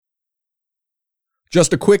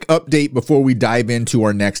Just a quick update before we dive into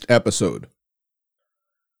our next episode.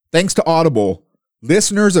 Thanks to Audible,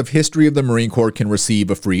 listeners of History of the Marine Corps can receive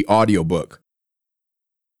a free audiobook.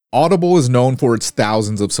 Audible is known for its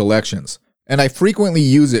thousands of selections, and I frequently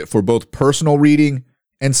use it for both personal reading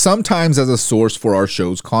and sometimes as a source for our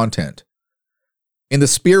show's content. In the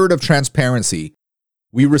spirit of transparency,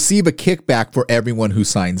 we receive a kickback for everyone who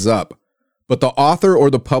signs up, but the author or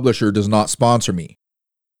the publisher does not sponsor me.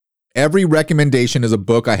 Every recommendation is a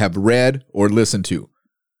book I have read or listened to.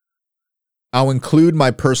 I'll include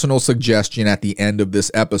my personal suggestion at the end of this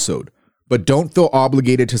episode, but don't feel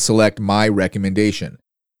obligated to select my recommendation.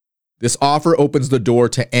 This offer opens the door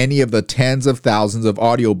to any of the tens of thousands of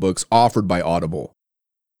audiobooks offered by Audible.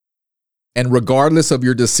 And regardless of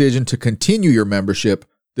your decision to continue your membership,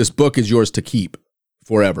 this book is yours to keep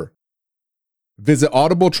forever. Visit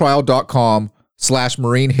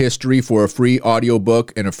audibletrial.com/marine history for a free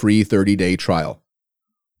audiobook and a free 30-day trial.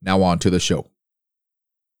 Now on to the show.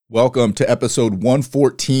 Welcome to episode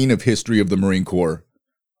 114 of History of the Marine Corps,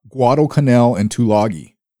 Guadalcanal and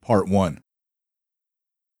Tulagi, Part 1.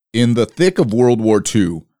 In the thick of World War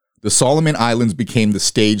II, the Solomon Islands became the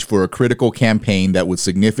stage for a critical campaign that would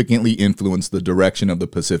significantly influence the direction of the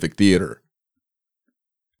Pacific Theater.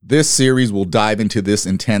 This series will dive into this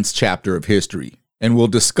intense chapter of history, and we'll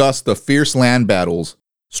discuss the fierce land battles,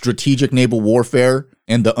 strategic naval warfare,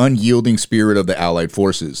 and the unyielding spirit of the Allied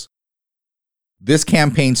forces. This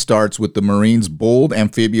campaign starts with the Marines' bold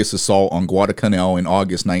amphibious assault on Guadalcanal in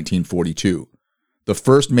August 1942, the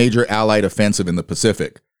first major Allied offensive in the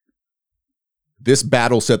Pacific. This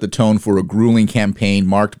battle set the tone for a grueling campaign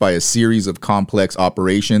marked by a series of complex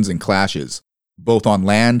operations and clashes, both on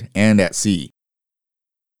land and at sea.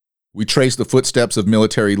 We trace the footsteps of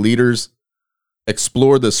military leaders,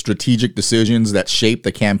 explore the strategic decisions that shaped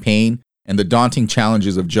the campaign, and the daunting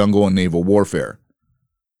challenges of jungle and naval warfare.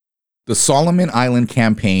 The Solomon Island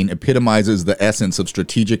campaign epitomizes the essence of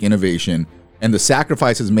strategic innovation and the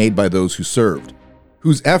sacrifices made by those who served,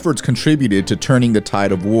 whose efforts contributed to turning the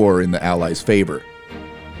tide of war in the Allies' favor.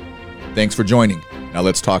 Thanks for joining. Now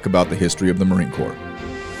let's talk about the history of the Marine Corps.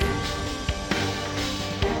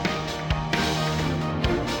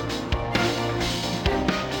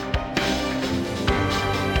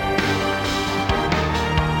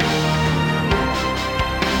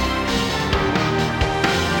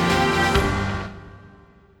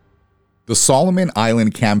 The Solomon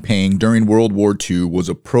Island campaign during World War II was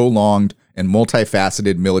a prolonged and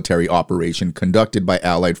multifaceted military operation conducted by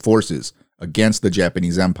Allied forces against the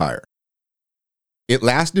Japanese Empire. It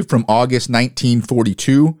lasted from August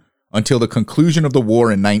 1942 until the conclusion of the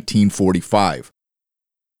war in 1945.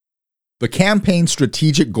 The campaign's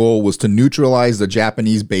strategic goal was to neutralize the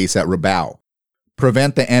Japanese base at Rabaul,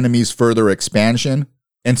 prevent the enemy's further expansion,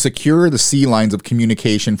 and secure the sea lines of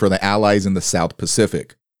communication for the Allies in the South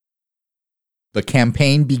Pacific. The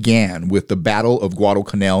campaign began with the Battle of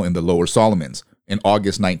Guadalcanal in the Lower Solomons in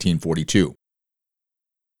August 1942.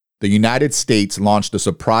 The United States launched a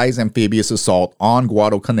surprise amphibious assault on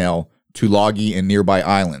Guadalcanal, Tulagi, and nearby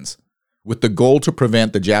islands, with the goal to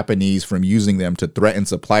prevent the Japanese from using them to threaten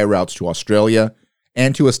supply routes to Australia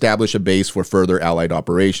and to establish a base for further Allied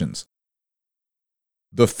operations.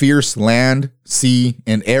 The fierce land, sea,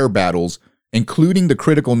 and air battles, including the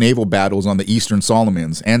critical naval battles on the Eastern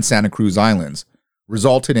Solomons and Santa Cruz Islands,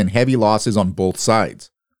 resulted in heavy losses on both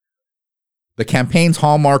sides. The campaign's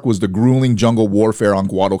hallmark was the grueling jungle warfare on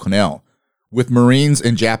Guadalcanal, with Marines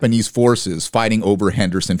and Japanese forces fighting over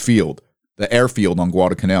Henderson Field, the airfield on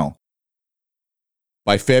Guadalcanal.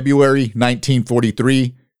 By February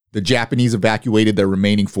 1943, the Japanese evacuated their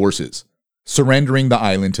remaining forces, surrendering the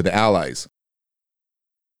island to the Allies.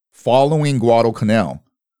 Following Guadalcanal,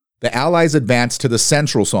 the Allies advanced to the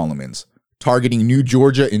Central Solomons, targeting New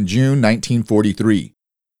Georgia in June 1943.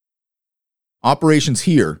 Operations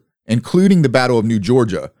here, including the Battle of New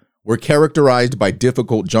Georgia, were characterized by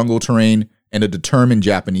difficult jungle terrain and a determined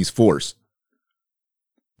Japanese force.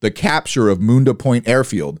 The capture of Munda Point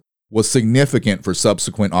Airfield was significant for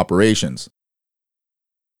subsequent operations.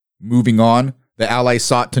 Moving on, the Allies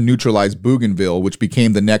sought to neutralize Bougainville, which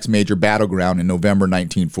became the next major battleground in November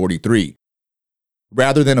 1943.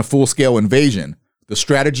 Rather than a full-scale invasion, the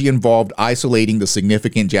strategy involved isolating the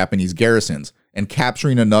significant Japanese garrisons and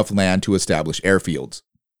capturing enough land to establish airfields.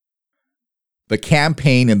 The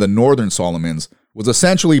campaign in the Northern Solomons was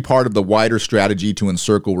essentially part of the wider strategy to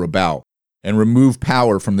encircle Rabaul and remove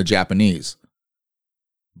power from the Japanese.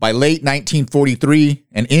 By late 1943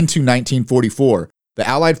 and into 1944, the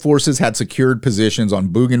Allied forces had secured positions on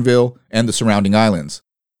Bougainville and the surrounding islands.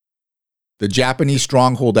 The Japanese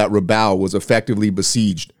stronghold at Rabaul was effectively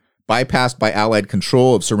besieged bypassed by Allied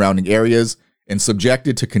control of surrounding areas, and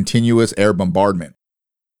subjected to continuous air bombardment.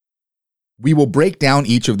 We will break down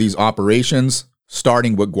each of these operations,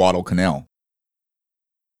 starting with Guadalcanal.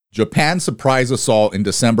 Japan's surprise assault in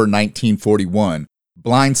December 1941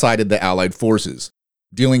 blindsided the Allied forces,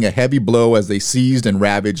 dealing a heavy blow as they seized and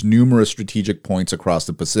ravaged numerous strategic points across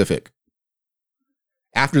the Pacific.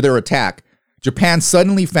 After their attack, Japan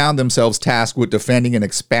suddenly found themselves tasked with defending an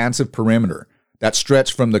expansive perimeter that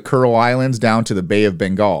stretched from the Kuril Islands down to the Bay of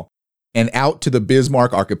Bengal and out to the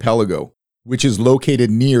Bismarck Archipelago, which is located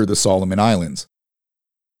near the Solomon Islands.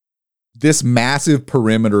 This massive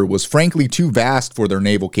perimeter was frankly too vast for their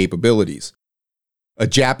naval capabilities. A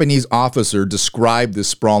Japanese officer described this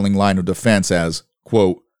sprawling line of defense as,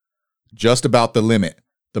 quote, just about the limit,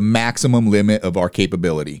 the maximum limit of our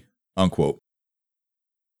capability, unquote.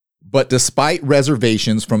 But despite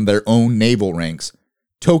reservations from their own naval ranks,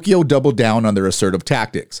 Tokyo doubled down on their assertive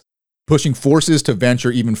tactics, pushing forces to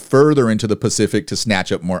venture even further into the Pacific to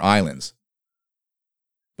snatch up more islands.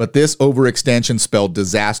 But this overextension spelled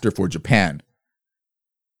disaster for Japan.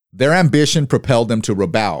 Their ambition propelled them to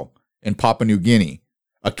Rabaul in Papua New Guinea,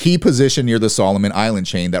 a key position near the Solomon Island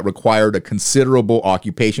chain that required a considerable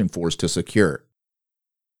occupation force to secure.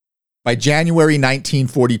 By January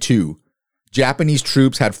 1942, Japanese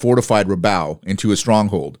troops had fortified Rabaul into a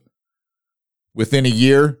stronghold. Within a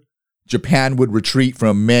year, Japan would retreat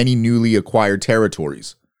from many newly acquired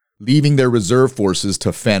territories, leaving their reserve forces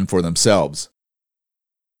to fend for themselves.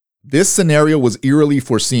 This scenario was eerily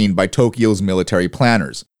foreseen by Tokyo's military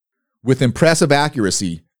planners. With impressive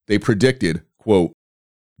accuracy, they predicted, quote,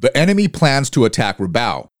 the enemy plans to attack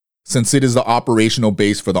Rabaul, since it is the operational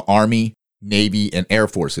base for the Army, Navy, and Air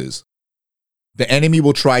Forces. The enemy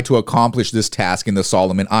will try to accomplish this task in the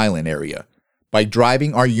Solomon Island area by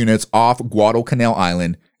driving our units off Guadalcanal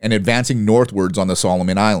Island and advancing northwards on the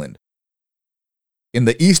Solomon Island. In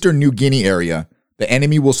the eastern New Guinea area, the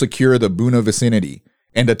enemy will secure the Buna vicinity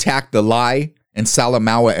and attack the Lai and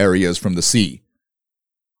Salamaua areas from the sea.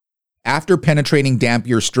 After penetrating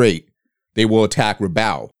Dampier Strait, they will attack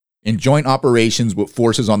Rabaul in joint operations with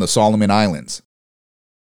forces on the Solomon Islands.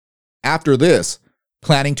 After this,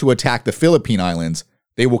 planning to attack the Philippine Islands,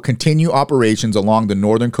 they will continue operations along the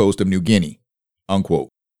northern coast of New Guinea, unquote.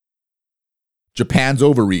 Japan's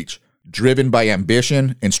overreach, driven by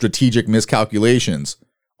ambition and strategic miscalculations,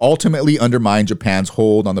 ultimately undermined Japan's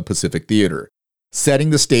hold on the Pacific theater, setting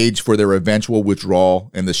the stage for their eventual withdrawal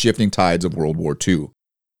in the shifting tides of World War II.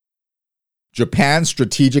 Japan's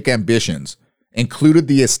strategic ambitions included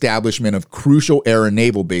the establishment of crucial air and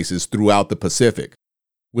naval bases throughout the Pacific,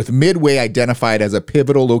 with Midway identified as a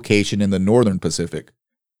pivotal location in the northern Pacific.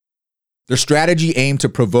 Their strategy aimed to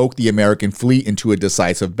provoke the American fleet into a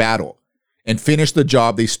decisive battle and finish the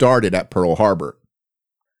job they started at Pearl Harbor.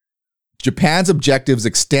 Japan's objectives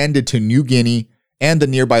extended to New Guinea and the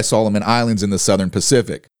nearby Solomon Islands in the southern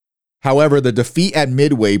Pacific. However, the defeat at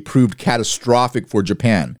Midway proved catastrophic for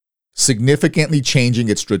Japan, significantly changing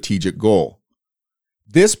its strategic goal.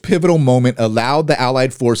 This pivotal moment allowed the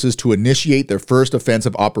Allied forces to initiate their first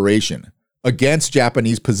offensive operation against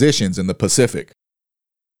Japanese positions in the Pacific.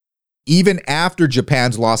 Even after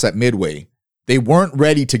Japan's loss at Midway, they weren't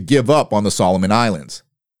ready to give up on the Solomon Islands.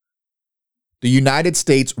 The United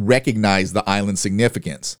States recognized the island's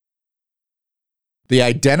significance. They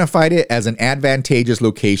identified it as an advantageous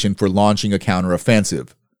location for launching a counteroffensive.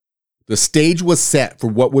 The stage was set for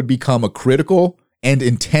what would become a critical and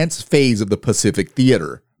intense phase of the Pacific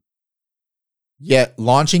theater. Yet,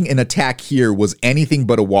 launching an attack here was anything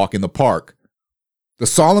but a walk in the park. The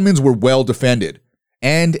Solomons were well defended,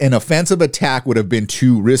 and an offensive attack would have been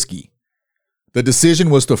too risky. The decision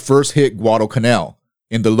was to first hit Guadalcanal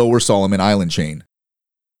in the lower Solomon Island chain.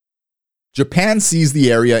 Japan seized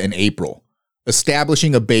the area in April,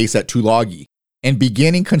 establishing a base at Tulagi and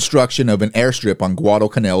beginning construction of an airstrip on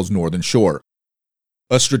Guadalcanal's northern shore,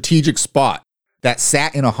 a strategic spot that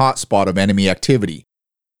sat in a hotspot of enemy activity,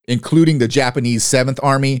 including the Japanese 7th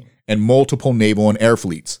Army and multiple naval and air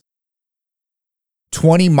fleets.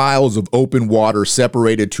 20 miles of open water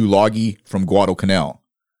separated Tulagi from Guadalcanal.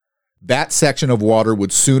 That section of water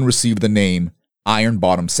would soon receive the name Iron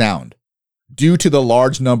Bottom Sound, due to the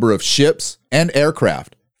large number of ships and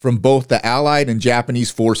aircraft from both the Allied and Japanese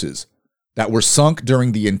forces that were sunk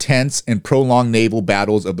during the intense and prolonged naval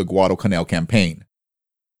battles of the Guadalcanal campaign.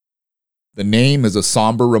 The name is a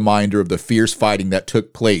somber reminder of the fierce fighting that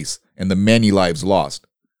took place and the many lives lost.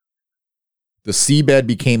 The seabed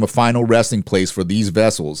became a final resting place for these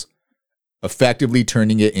vessels, effectively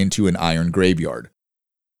turning it into an iron graveyard.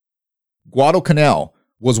 Guadalcanal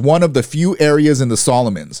was one of the few areas in the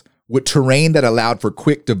Solomons with terrain that allowed for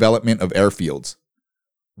quick development of airfields.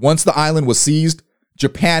 Once the island was seized,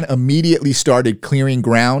 Japan immediately started clearing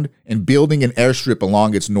ground and building an airstrip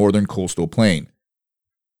along its northern coastal plain.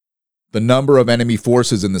 The number of enemy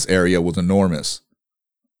forces in this area was enormous.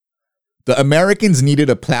 The Americans needed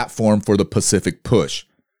a platform for the Pacific push,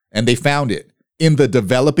 and they found it in the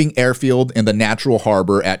developing airfield in the natural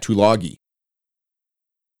harbor at Tulagi.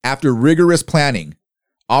 After rigorous planning,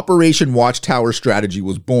 Operation Watchtower strategy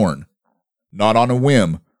was born, not on a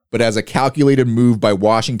whim, but as a calculated move by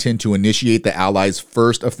Washington to initiate the Allies'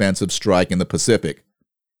 first offensive strike in the Pacific.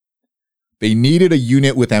 They needed a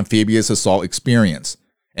unit with amphibious assault experience,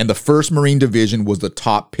 and the 1st Marine Division was the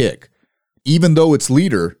top pick, even though its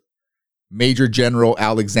leader, Major General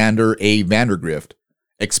Alexander A. Vandergrift,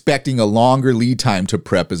 expecting a longer lead time to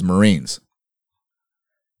prep his Marines.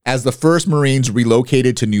 As the 1st Marines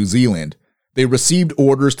relocated to New Zealand, they received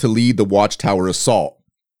orders to lead the Watchtower assault,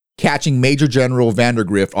 catching Major General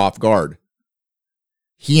Vandergrift off guard.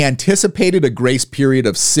 He anticipated a grace period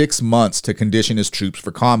of 6 months to condition his troops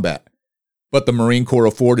for combat, but the Marine Corps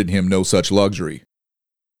afforded him no such luxury.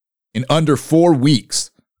 In under 4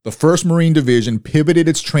 weeks, the 1st Marine Division pivoted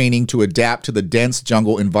its training to adapt to the dense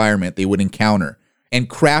jungle environment they would encounter and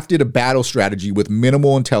crafted a battle strategy with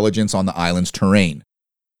minimal intelligence on the island's terrain.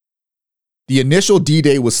 The initial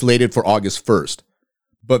D-Day was slated for August 1st,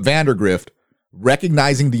 but Vandergrift,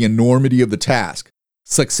 recognizing the enormity of the task,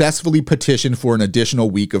 successfully petitioned for an additional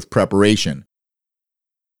week of preparation.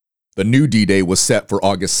 The new D-Day was set for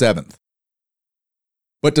August 7th.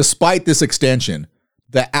 But despite this extension,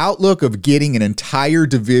 the outlook of getting an entire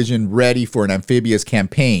division ready for an amphibious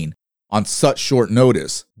campaign on such short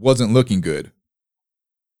notice wasn't looking good.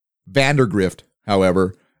 Vandergrift,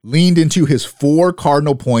 however, leaned into his 4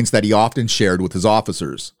 cardinal points that he often shared with his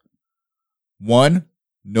officers. 1.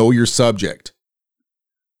 Know your subject.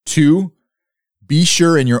 2. Be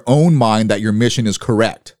sure in your own mind that your mission is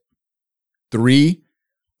correct. 3.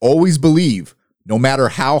 Always believe, no matter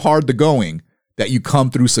how hard the going, that you come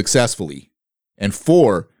through successfully. And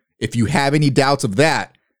 4. If you have any doubts of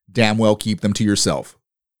that, damn well keep them to yourself.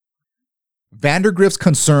 Vandergrift's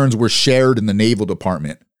concerns were shared in the Naval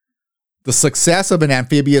Department. The success of an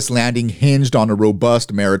amphibious landing hinged on a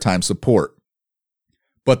robust maritime support.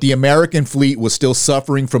 But the American fleet was still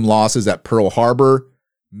suffering from losses at Pearl Harbor,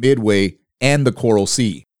 Midway, and the Coral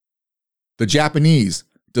Sea. The Japanese,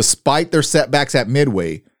 despite their setbacks at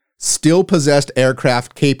Midway, still possessed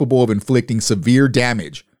aircraft capable of inflicting severe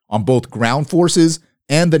damage on both ground forces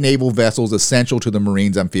and the naval vessels essential to the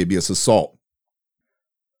Marines' amphibious assault.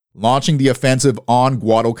 Launching the offensive on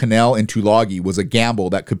Guadalcanal and Tulagi was a gamble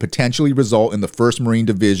that could potentially result in the 1st Marine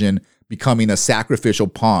Division becoming a sacrificial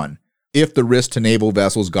pawn if the risk to naval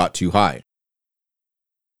vessels got too high.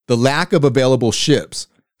 The lack of available ships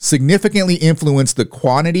significantly influenced the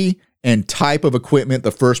quantity and type of equipment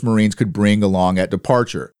the 1st Marines could bring along at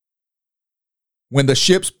departure. When the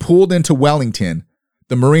ships pulled into Wellington,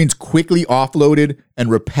 the Marines quickly offloaded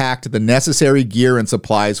and repacked the necessary gear and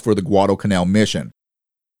supplies for the Guadalcanal mission.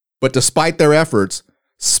 But despite their efforts,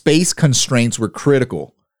 space constraints were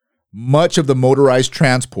critical. Much of the motorized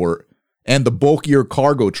transport and the bulkier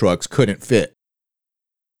cargo trucks couldn't fit.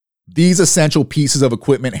 These essential pieces of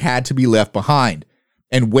equipment had to be left behind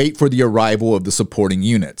and wait for the arrival of the supporting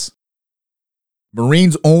units.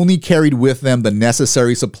 Marines only carried with them the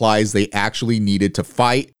necessary supplies they actually needed to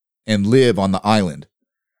fight and live on the island.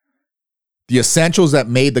 The essentials that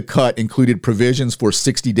made the cut included provisions for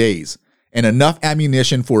 60 days and enough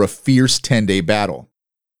ammunition for a fierce 10-day battle.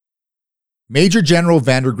 Major General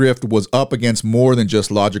Vandergrift was up against more than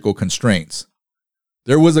just logical constraints.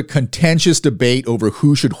 There was a contentious debate over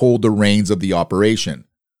who should hold the reins of the operation.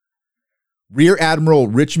 Rear Admiral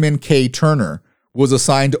Richmond K. Turner was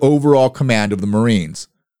assigned overall command of the Marines,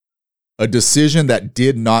 a decision that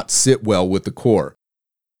did not sit well with the Corps.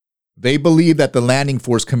 They believed that the landing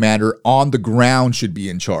force commander on the ground should be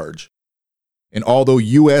in charge. And although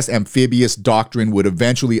U.S. amphibious doctrine would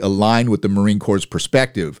eventually align with the Marine Corps'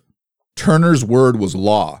 perspective, Turner's word was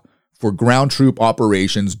law for ground troop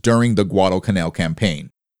operations during the Guadalcanal campaign.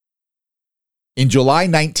 In July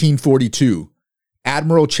 1942,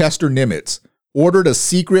 Admiral Chester Nimitz ordered a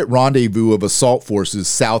secret rendezvous of assault forces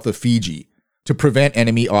south of Fiji to prevent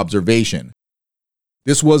enemy observation.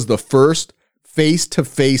 This was the first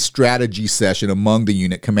face-to-face strategy session among the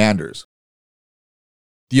unit commanders.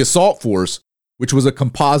 The assault force, which was a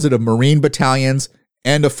composite of Marine battalions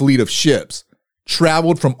and a fleet of ships,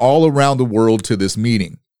 traveled from all around the world to this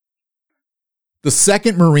meeting. The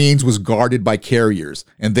 2nd Marines was guarded by carriers,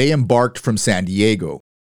 and they embarked from San Diego.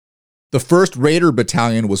 The 1st Raider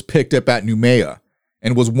Battalion was picked up at Noumea,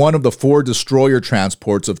 and was one of the 4 destroyer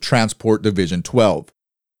transports of Transport Division 12.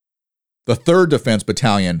 The 3rd Defense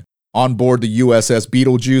Battalion, on board the USS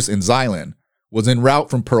Betelgeuse in Zealand, was en route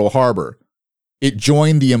from Pearl Harbor. It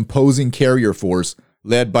joined the imposing carrier force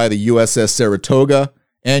led by the USS Saratoga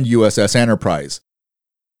and USS Enterprise.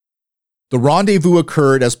 The rendezvous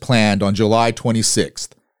occurred as planned on July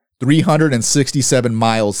 26th, 367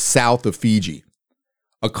 miles south of Fiji.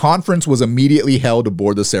 A conference was immediately held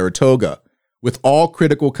aboard the Saratoga, with all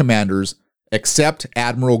critical commanders except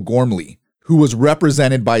Admiral Gormley, who was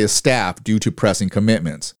represented by his staff due to pressing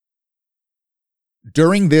commitments.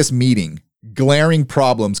 During this meeting, glaring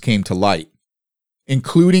problems came to light,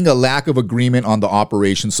 including a lack of agreement on the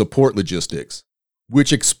operation support logistics,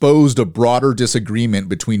 which exposed a broader disagreement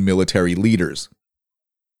between military leaders.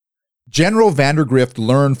 General Vandergrift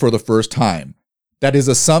learned for the first time that his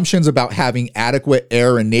assumptions about having adequate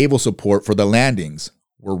air and naval support for the landings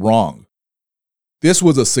were wrong. This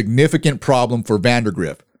was a significant problem for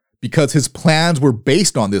Vandergrift because his plans were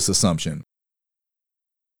based on this assumption.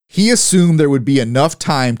 He assumed there would be enough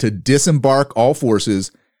time to disembark all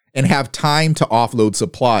forces and have time to offload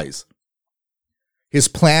supplies. His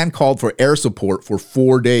plan called for air support for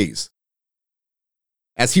 4 days.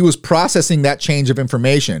 As he was processing that change of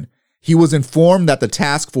information, he was informed that the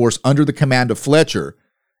task force under the command of Fletcher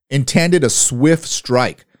intended a swift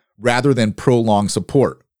strike rather than prolonged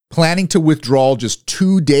support, planning to withdraw just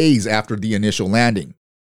 2 days after the initial landing.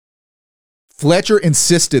 Fletcher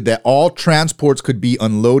insisted that all transports could be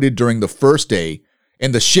unloaded during the first day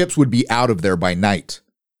and the ships would be out of there by night.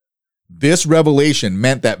 This revelation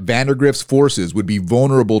meant that Vandergrift's forces would be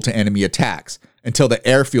vulnerable to enemy attacks until the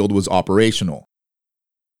airfield was operational.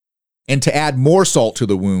 And to add more salt to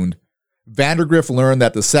the wound, Vandergrift learned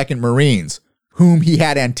that the 2nd Marines, whom he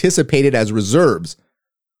had anticipated as reserves,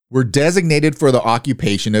 were designated for the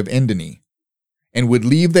occupation of Indeni and would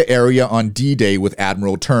leave the area on D-Day with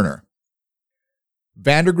Admiral Turner.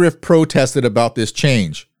 Vandergrift protested about this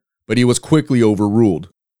change, but he was quickly overruled.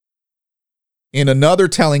 In another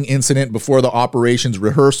telling incident before the operations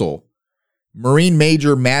rehearsal, Marine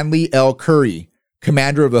Major Manly L. Curry,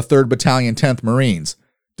 commander of the 3rd Battalion 10th Marines,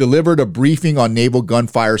 delivered a briefing on naval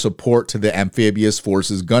gunfire support to the amphibious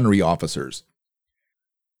forces gunnery officers.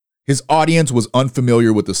 His audience was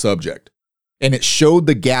unfamiliar with the subject, and it showed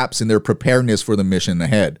the gaps in their preparedness for the mission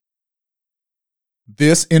ahead.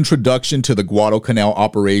 This introduction to the Guadalcanal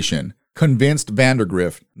operation convinced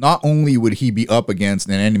Vandergrift not only would he be up against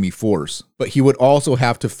an enemy force, but he would also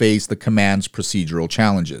have to face the command's procedural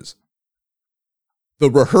challenges. The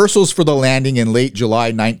rehearsals for the landing in late July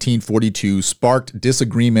 1942 sparked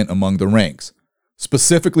disagreement among the ranks,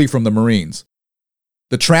 specifically from the Marines.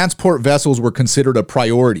 The transport vessels were considered a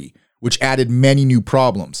priority, which added many new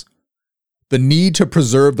problems. The need to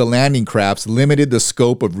preserve the landing crafts limited the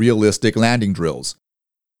scope of realistic landing drills.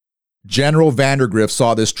 General Vandergrift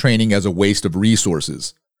saw this training as a waste of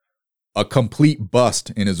resources, a complete bust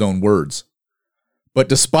in his own words. But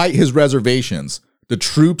despite his reservations, the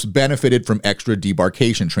troops benefited from extra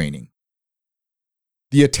debarkation training.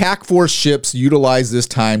 The attack force ships utilized this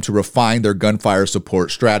time to refine their gunfire support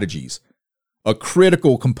strategies, a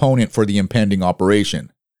critical component for the impending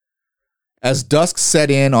operation. As dusk set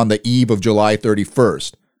in on the eve of July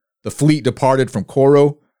 31st, the fleet departed from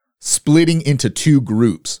Coro, splitting into 2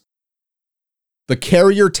 groups. The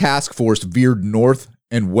carrier task force veered north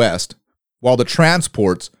and west, while the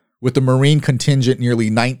transports, with the Marine contingent nearly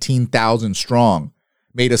 19,000 strong,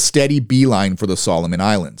 made a steady beeline for the Solomon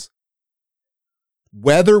Islands.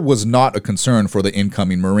 Weather was not a concern for the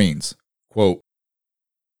incoming Marines. Quote,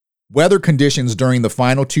 "Weather conditions during the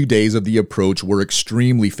final 2 days of the approach were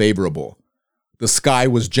extremely favorable. The sky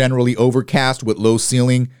was generally overcast with low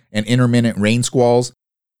ceiling and intermittent rain squalls,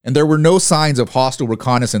 and there were no signs of hostile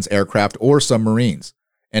reconnaissance aircraft or submarines,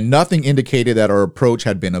 and nothing indicated that our approach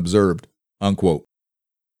had been observed." Unquote.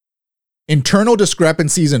 Internal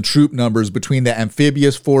discrepancies in troop numbers between the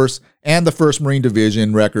amphibious force and the 1st Marine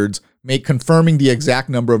Division records make confirming the exact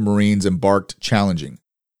number of Marines embarked challenging.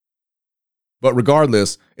 But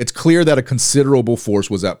regardless, it's clear that a considerable force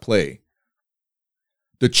was at play.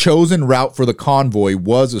 The chosen route for the convoy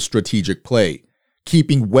was a strategic play,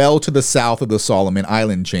 keeping well to the south of the Solomon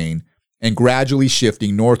Island chain and gradually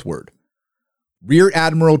shifting northward. Rear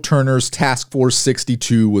Admiral Turner's Task Force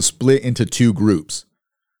 62 was split into 2 groups.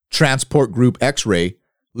 Transport Group X-Ray,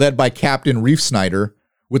 led by Captain Reef Snyder,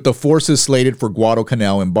 with the forces slated for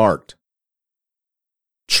Guadalcanal embarked.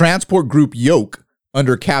 Transport Group Yoke,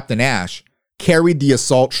 under Captain Ash, carried the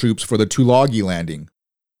assault troops for the Tulagi landing.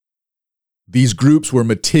 These groups were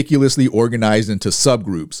meticulously organized into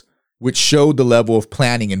subgroups, which showed the level of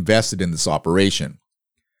planning invested in this operation.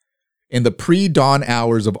 In the pre-dawn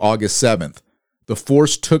hours of August 7th, the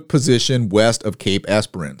force took position west of Cape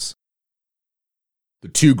Esperance. The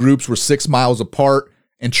two groups were 6 miles apart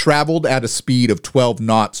and traveled at a speed of 12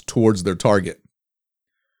 knots towards their target.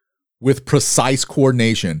 With precise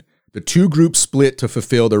coordination, the two groups split to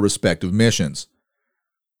fulfill their respective missions.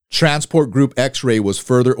 Transport Group X-Ray was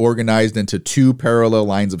further organized into two parallel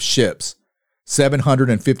lines of ships,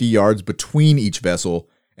 750 yards between each vessel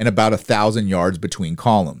and about 1,000 yards between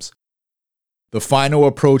columns. The final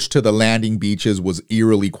approach to the landing beaches was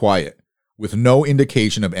eerily quiet, with no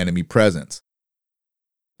indication of enemy presence.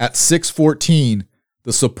 At 6:14,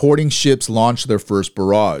 the supporting ships launched their first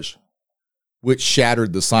barrage, which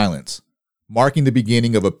shattered the silence, marking the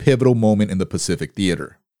beginning of a pivotal moment in the Pacific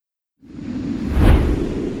theater.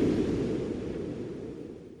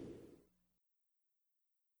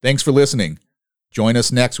 Thanks for listening. Join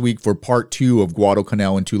us next week for part 2 of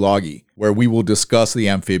Guadalcanal and Tulagi, where we will discuss the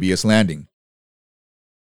amphibious landing.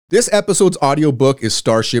 This episode's audiobook is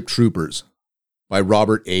Starship Troopers by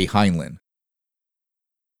Robert A. Heinlein.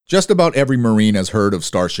 Just about every Marine has heard of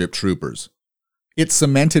Starship Troopers. It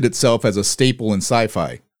cemented itself as a staple in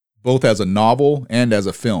sci-fi, both as a novel and as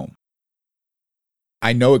a film.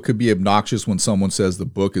 I know it could be obnoxious when someone says the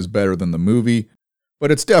book is better than the movie,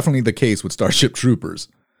 but it's definitely the case with Starship Troopers.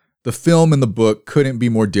 The film and the book couldn't be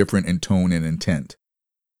more different in tone and intent.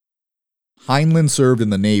 Heinlein served in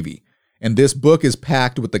the Navy, and this book is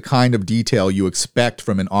packed with the kind of detail you expect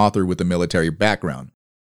from an author with a military background.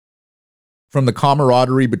 From the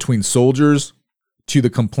camaraderie between soldiers to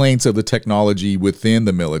the complaints of the technology within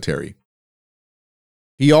the military.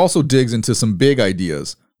 He also digs into some big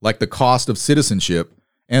ideas, like the cost of citizenship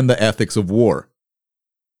and the ethics of war.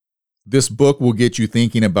 This book will get you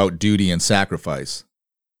thinking about duty and sacrifice,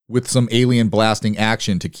 with some alien blasting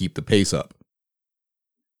action to keep the pace up.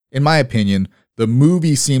 In my opinion, the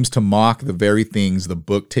movie seems to mock the very things the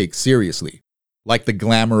book takes seriously, like the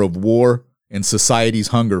glamour of war and society's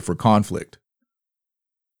hunger for conflict.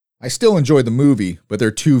 I still enjoy the movie, but they're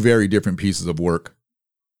two very different pieces of work.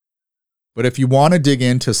 But if you want to dig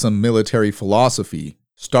into some military philosophy,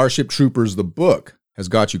 Starship Troopers the book has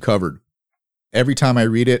got you covered. Every time I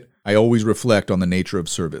read it, I always reflect on the nature of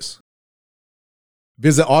service.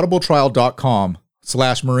 Visit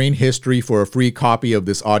audibletrial.com/Marine History for a free copy of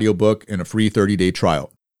this audiobook and a free 30-day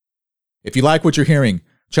trial. If you like what you're hearing,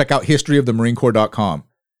 check out historyofthemarinecorps.com.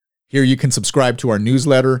 Here you can subscribe to our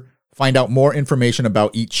newsletter, find out more information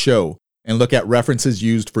about each show, and look at references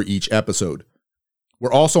used for each episode.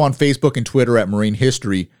 We're also on Facebook and Twitter at Marine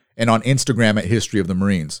History and on Instagram at History of the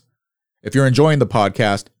Marines. If you're enjoying the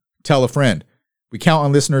podcast, tell a friend. We count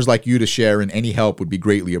on listeners like you to share, and any help would be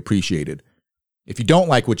greatly appreciated. If you don't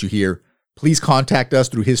like what you hear, please contact us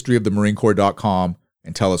through historyofthemarinecorps.com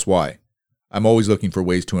and tell us why. I'm always looking for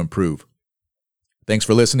ways to improve. Thanks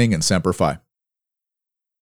for listening, and Semper Fi.